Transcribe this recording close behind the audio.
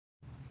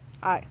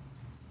I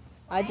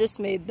just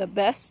made the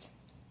best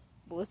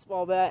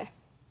blitzball bat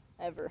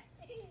ever.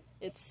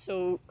 It's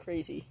so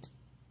crazy.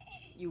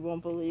 You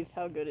won't believe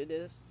how good it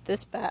is.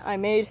 This bat I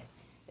made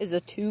is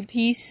a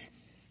two-piece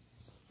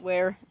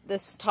where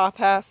this top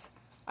half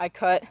I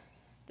cut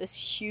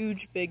this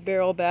huge big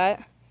barrel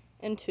bat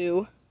in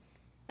two,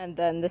 and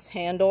then this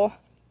handle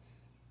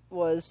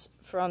was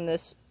from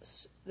this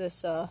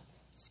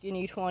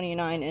skinny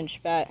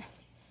 29-inch bat,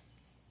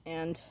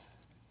 and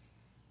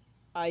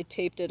I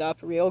taped it up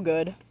real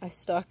good. I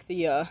stuck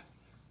the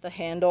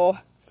handle.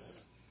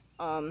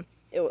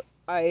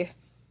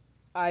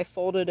 I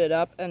folded it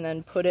up and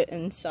then put it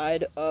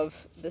inside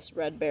of this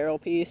red barrel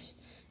piece,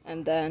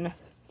 and then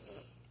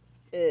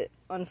it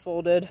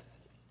unfolded.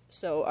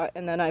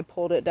 And then I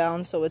pulled it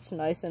down so it's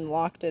nice and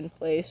locked in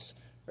place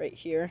right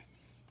here,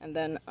 and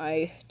then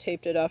I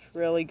taped it up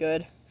really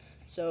good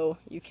so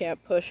you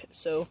can't push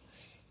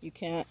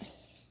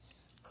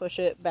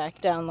it back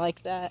down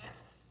like that,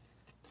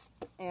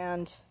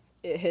 and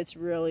it hits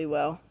really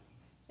well.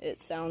 It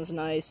sounds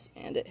nice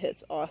and it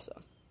hits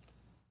awesome.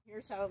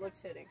 Here's how it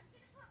looks hitting.